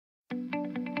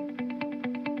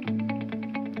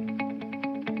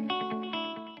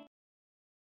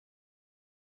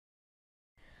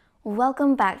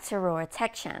Welcome back to Roar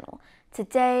Tech Channel.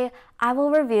 Today, I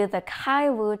will review the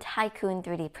Kywoo Tycoon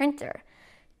 3D printer.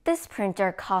 This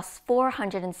printer costs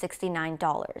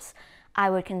 $469. I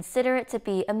would consider it to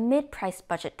be a mid-price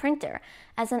budget printer,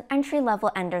 as an entry-level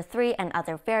Ender 3 and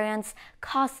other variants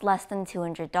cost less than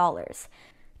 $200.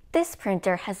 This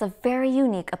printer has a very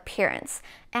unique appearance,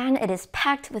 and it is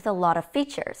packed with a lot of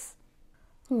features.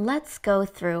 Let's go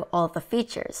through all the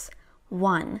features.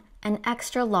 1. An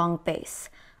extra long base.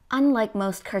 Unlike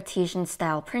most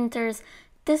Cartesian-style printers,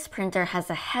 this printer has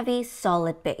a heavy,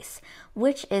 solid base,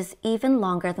 which is even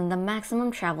longer than the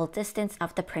maximum travel distance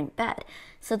of the print bed,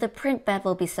 so the print bed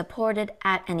will be supported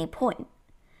at any point.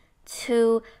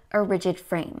 2. A rigid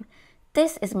frame.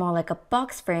 This is more like a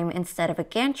box frame instead of a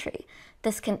gantry.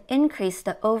 This can increase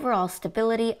the overall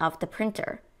stability of the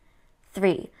printer.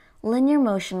 3. Linear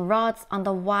motion rods on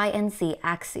the Y and Z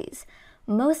axes.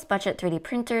 Most budget 3D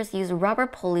printers use rubber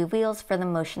pulley wheels for the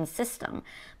motion system,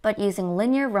 but using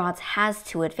linear rods has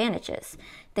two advantages.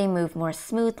 They move more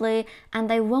smoothly, and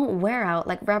they won't wear out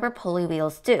like rubber pulley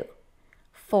wheels do.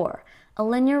 4. A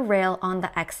linear rail on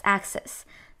the X-axis.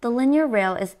 The linear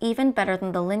rail is even better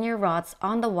than the linear rods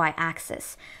on the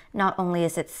Y-axis. Not only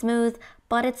is it smooth,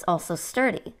 but it's also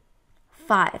sturdy.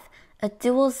 5. A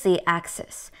dual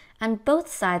Z-axis, and both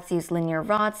sides use linear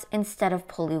rods instead of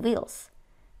pulley wheels.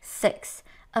 6.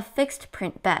 A fixed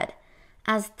print bed.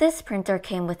 As this printer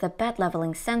came with a bed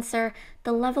leveling sensor,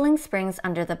 the leveling springs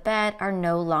under the bed are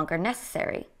no longer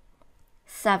necessary.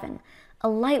 7. A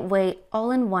lightweight,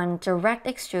 all-in-one direct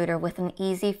extruder with an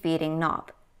easy feeding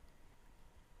knob.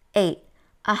 8.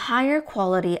 A higher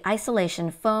quality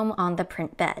isolation foam on the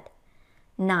print bed.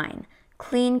 9.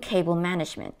 Clean cable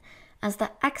management, as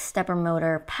the X-stepper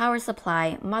motor, power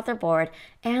supply, motherboard,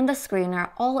 and the screen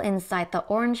are all inside the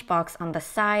orange box on the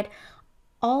side.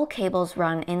 All cables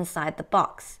run inside the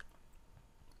box.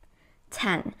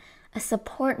 10. A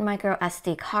support micro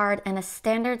SD card and a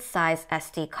standard size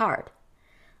SD card.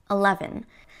 11.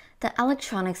 The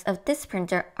electronics of this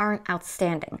printer aren't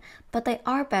outstanding, but they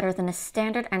are better than a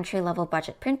standard entry-level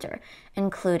budget printer,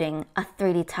 including a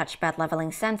 3D touch bed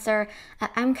leveling sensor, a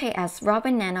MKS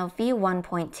Robin Nano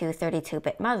V1.2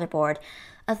 32-bit motherboard,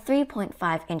 a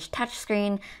 3.5-inch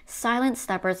touchscreen, silent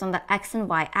steppers on the X and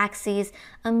Y axes,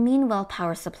 a Meanwell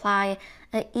power supply,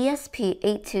 a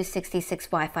ESP8266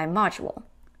 Wi-Fi module.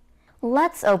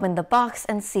 Let's open the box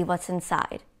and see what's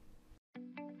inside.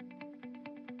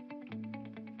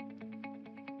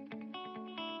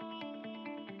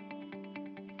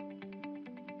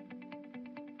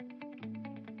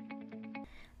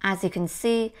 As you can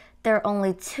see, there are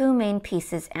only two main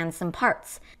pieces and some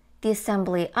parts. The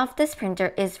assembly of this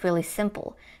printer is really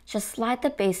simple. Just slide the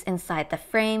base inside the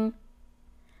frame,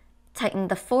 tighten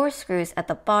the 4 screws at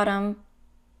the bottom,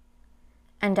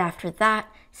 and after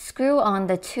that, screw on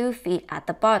the 2 feet at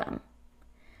the bottom.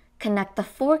 Connect the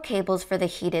 4 cables for the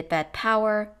heated bed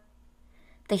power,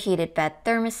 the heated bed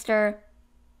thermistor,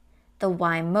 the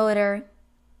Y motor,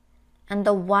 and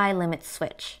the Y limit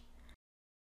switch.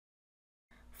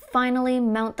 Finally,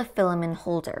 mount the filament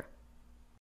holder.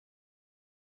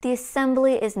 The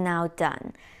assembly is now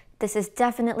done. This is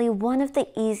definitely one of the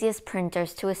easiest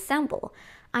printers to assemble.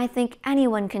 I think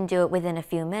anyone can do it within a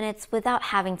few minutes without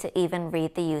having to even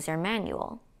read the user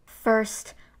manual.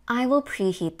 First, I will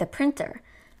preheat the printer.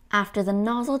 After the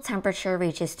nozzle temperature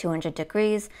reaches 200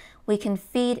 degrees, we can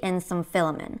feed in some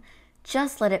filament.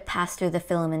 Just let it pass through the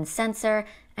filament sensor,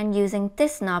 and using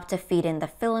this knob to feed in the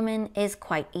filament is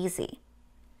quite easy.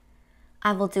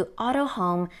 I will do auto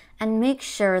home and make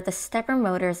sure the stepper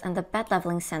motors and the bed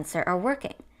leveling sensor are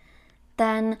working.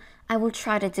 Then I will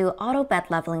try to do auto bed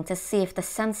leveling to see if the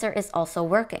sensor is also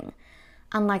working.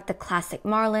 Unlike the classic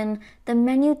Marlin, the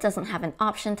menu doesn't have an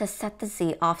option to set the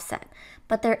Z offset,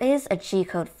 but there is a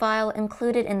G-code file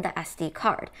included in the SD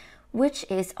card, which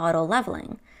is auto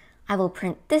leveling. I will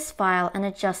print this file and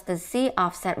adjust the Z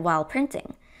offset while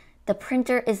printing. The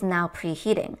printer is now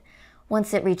preheating.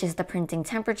 Once it reaches the printing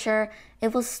temperature,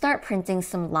 it will start printing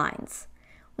some lines.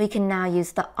 We can now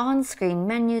use the on-screen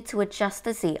menu to adjust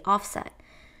the Z offset.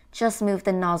 Just move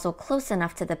the nozzle close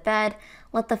enough to the bed,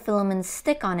 let the filament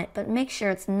stick on it, but make sure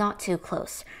it's not too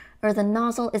close, or the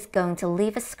nozzle is going to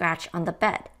leave a scratch on the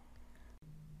bed.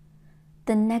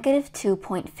 The negative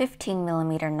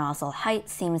 2.15mm nozzle height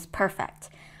seems perfect.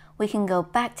 We can go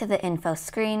back to the info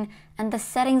screen and the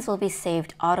settings will be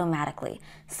saved automatically,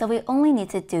 so we only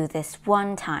need to do this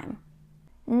one time.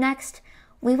 Next,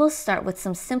 we will start with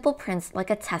some simple prints like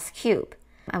a test cube.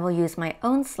 I will use my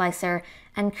own slicer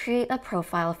and create a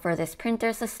profile for this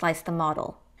printer to slice the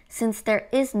model. Since there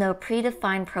is no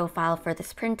predefined profile for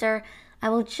this printer, I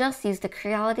will just use the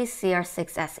Creality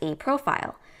CR6SE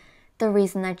profile. The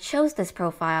reason I chose this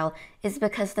profile is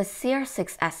because the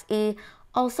CR6SE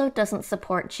also doesn't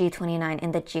support G29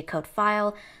 in the G-code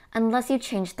file unless you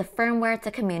change the firmware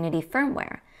to community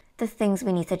firmware. The things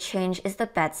we need to change is the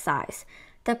bed size.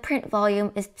 The print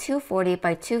volume is 240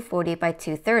 by 240 by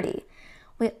 230.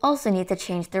 We also need to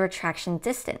change the retraction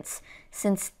distance.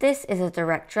 Since this is a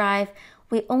direct drive,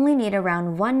 we only need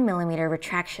around 1 mm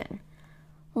retraction.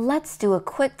 Let's do a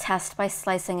quick test by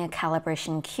slicing a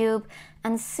calibration cube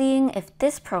and seeing if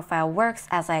this profile works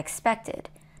as I expected.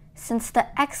 Since the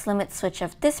X limit switch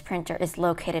of this printer is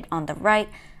located on the right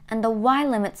and the Y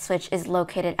limit switch is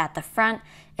located at the front,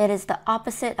 it is the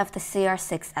opposite of the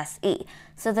CR6SE,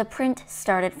 so the print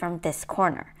started from this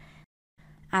corner.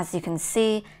 As you can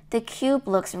see, the cube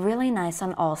looks really nice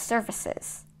on all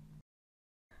surfaces.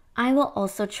 I will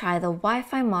also try the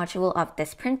Wi-Fi module of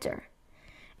this printer.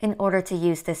 In order to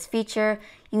use this feature,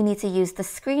 you need to use the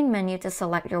screen menu to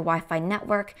select your Wi-Fi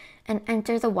network and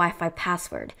enter the Wi-Fi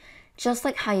password, just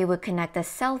like how you would connect a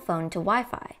cell phone to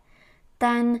Wi-Fi.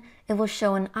 Then, it will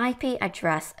show an IP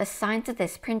address assigned to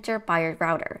this printer by your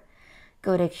router.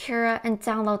 Go to Cura and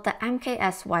download the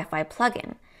MKS WiFi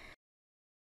Plugin.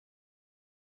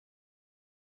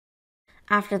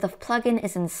 After the plugin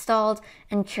is installed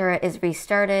and Cura is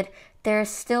restarted, there is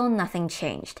still nothing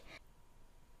changed.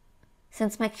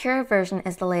 Since my Cura version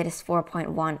is the latest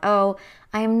 4.10,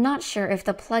 I am not sure if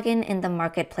the plugin in the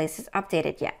marketplace is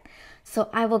updated yet, so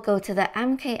I will go to the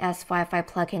MKS WiFi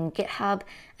Plugin GitHub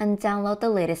and download the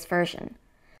latest version.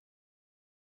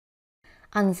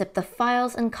 Unzip the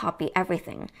files and copy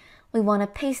everything. We want to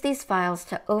paste these files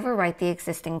to overwrite the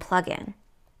existing plugin.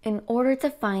 In order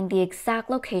to find the exact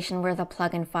location where the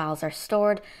plugin files are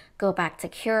stored, go back to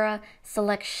Cura,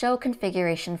 select Show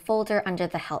Configuration folder under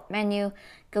the Help menu,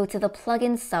 go to the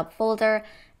Plugin subfolder,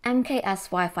 MKS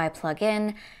WiFi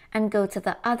Plugin, and go to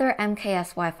the other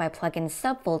MKS WiFi Plugin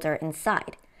subfolder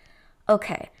inside.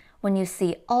 Okay, when you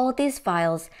see all these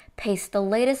files, paste the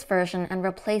latest version and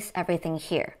replace everything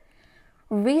here.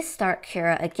 Restart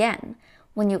Cura again.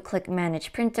 When you click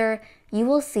Manage Printer, you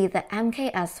will see the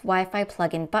MKS WiFi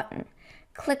Plugin button.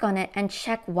 Click on it and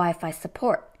check Wi-Fi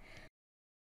support.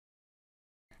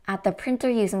 Add the printer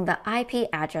using the IP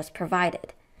address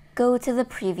provided. Go to the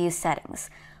Preview settings.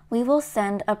 We will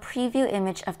send a preview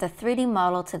image of the 3D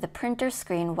model to the printer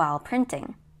screen while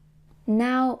printing.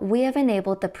 Now we have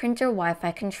enabled the printer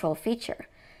Wi-Fi control feature.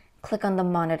 Click on the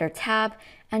Monitor tab,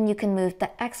 and you can move the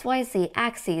XYZ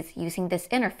axes using this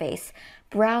interface,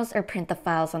 browse or print the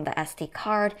files on the SD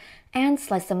card, and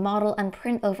slice the model and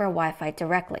print over Wi-Fi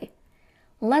directly.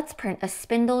 Let's print a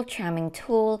spindle tramming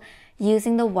tool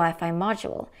using the Wi-Fi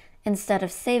module. Instead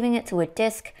of saving it to a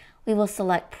disk, we will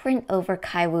select Print over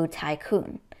Kywoo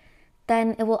Tycoon.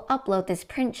 Then it will upload this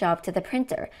print job to the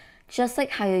printer, just like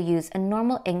how you use a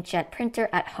normal inkjet printer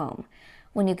at home.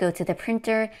 When you go to the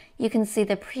printer, you can see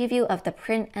the preview of the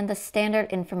print and the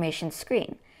standard information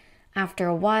screen. After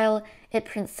a while, it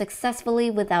prints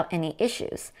successfully without any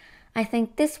issues. I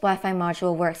think this Wi-Fi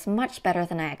module works much better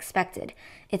than I expected.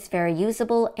 It's very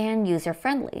usable and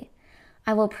user-friendly.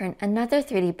 I will print another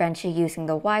 3D Benchy using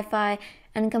the Wi-Fi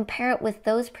and compare it with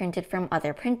those printed from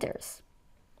other printers.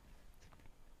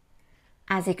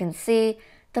 As you can see,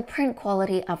 the print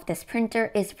quality of this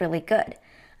printer is really good.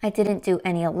 I didn't do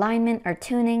any alignment or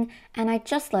tuning, and I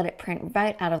just let it print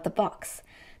right out of the box.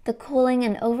 The cooling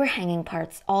and overhanging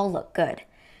parts all look good.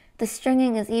 The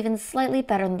stringing is even slightly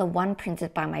better than the one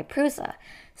printed by my Prusa,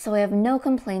 so I have no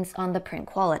complaints on the print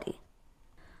quality.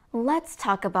 Let's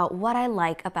talk about what I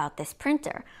like about this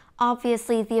printer.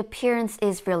 Obviously, the appearance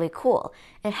is really cool.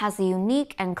 It has a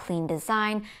unique and clean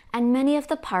design, and many of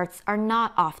the parts are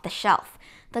not off the shelf.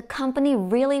 The company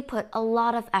really put a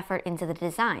lot of effort into the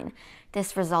design.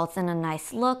 This results in a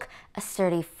nice look, a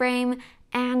sturdy frame,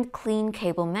 and clean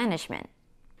cable management.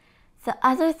 The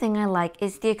other thing I like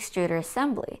is the extruder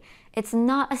assembly. It's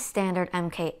not a standard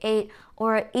MK8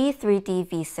 or an E3D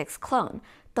V6 clone.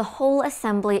 The whole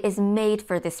assembly is made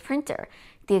for this printer.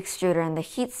 The extruder and the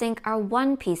heatsink are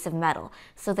one piece of metal,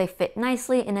 so they fit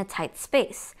nicely in a tight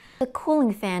space. The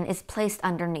cooling fan is placed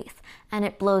underneath, and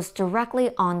it blows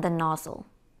directly on the nozzle.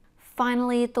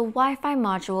 Finally, the Wi-Fi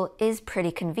module is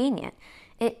pretty convenient.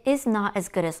 It is not as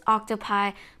good as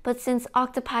Octopi, but since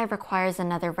Octopi requires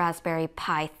another Raspberry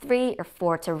Pi 3 or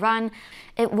 4 to run,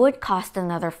 it would cost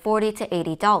another $40 to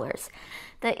 $80.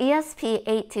 The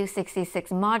ESP8266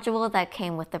 module that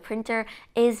came with the printer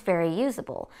is very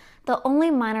usable. The only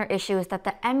minor issue is that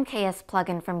the MKS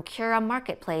plugin from Cura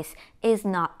Marketplace is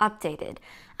not updated.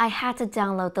 I had to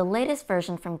download the latest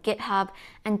version from GitHub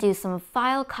and do some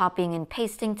file copying and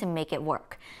pasting to make it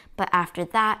work. But after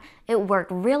that, it worked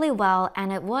really well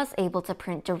and it was able to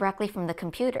print directly from the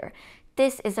computer.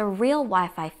 This is a real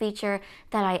Wi-Fi feature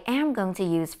that I am going to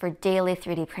use for daily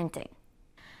 3D printing.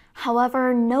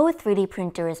 However, no 3D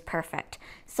printer is perfect,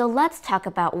 so let's talk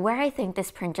about where I think this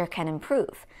printer can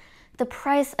improve. The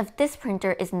price of this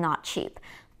printer is not cheap,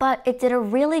 but it did a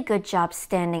really good job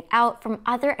standing out from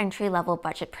other entry-level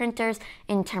budget printers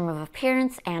in terms of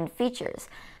appearance and features.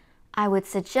 I would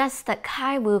suggest that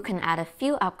Kywoo can add a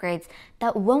few upgrades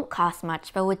that won't cost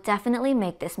much but would definitely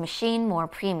make this machine more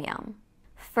premium.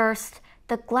 First,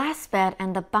 the glass bed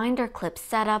and the binder clip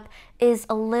setup is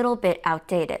a little bit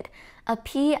outdated. A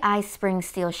PI spring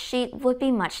steel sheet would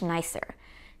be much nicer.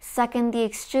 Second, the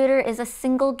extruder is a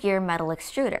single gear metal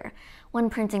extruder. When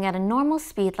printing at a normal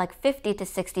speed like 50 to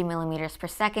 60 millimeters per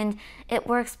second, it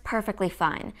works perfectly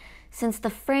fine. Since the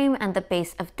frame and the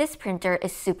base of this printer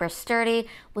is super sturdy,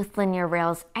 with linear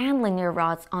rails and linear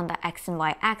rods on the X and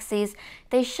Y axes,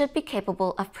 they should be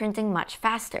capable of printing much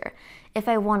faster. If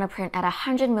I want to print at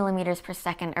 100 millimeters per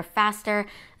second or faster,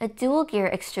 a dual gear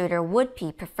extruder would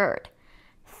be preferred.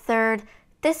 Third,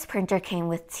 this printer came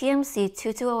with TMC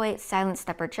 2208 silent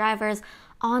stepper drivers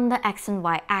on the X and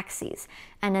Y axes,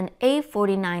 and an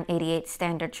A4988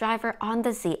 standard driver on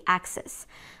the Z axis.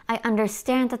 I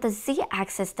understand that the Z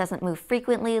axis doesn't move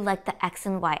frequently like the X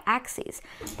and Y axes,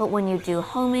 but when you do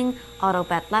homing, auto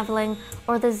bed leveling,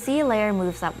 or the Z layer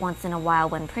moves up once in a while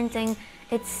when printing,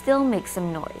 it still makes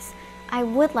some noise. I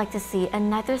would like to see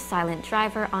another silent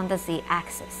driver on the Z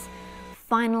axis.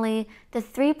 Finally, the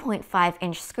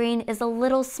 3.5-inch screen is a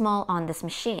little small on this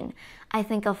machine. I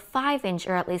think a 5-inch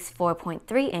or at least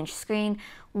 4.3-inch screen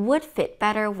would fit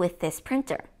better with this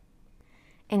printer.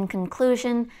 In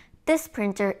conclusion, this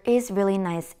printer is really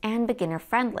nice and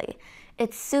beginner-friendly.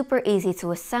 It's super easy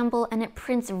to assemble and it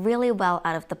prints really well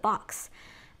out of the box.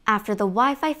 After the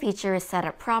Wi-Fi feature is set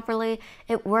up properly,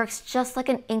 it works just like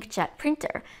an inkjet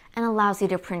printer and allows you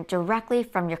to print directly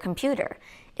from your computer.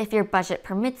 If your budget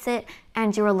permits it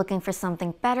and you are looking for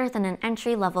something better than an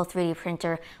entry-level 3D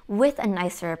printer with a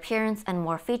nicer appearance and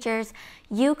more features,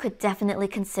 you could definitely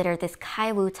consider this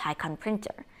Kywoo Tycoon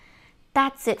printer.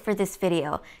 That's it for this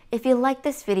video. If you like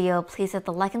this video, please hit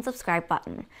the like and subscribe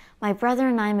button. My brother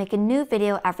and I make a new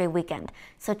video every weekend,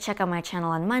 so check out my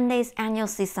channel on Mondays and you'll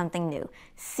see something new.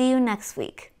 See you next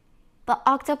week. But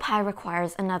OctoPi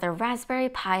requires another Raspberry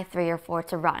Pi 3 or 4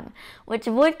 to run, which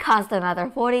would cost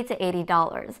another $40 to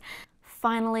 $80.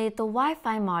 Finally, the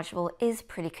Wi-Fi module is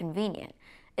pretty convenient.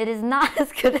 It is not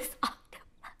as good as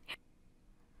OctoPi.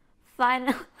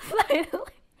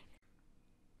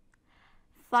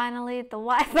 Finally, the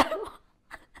Wi-Fi module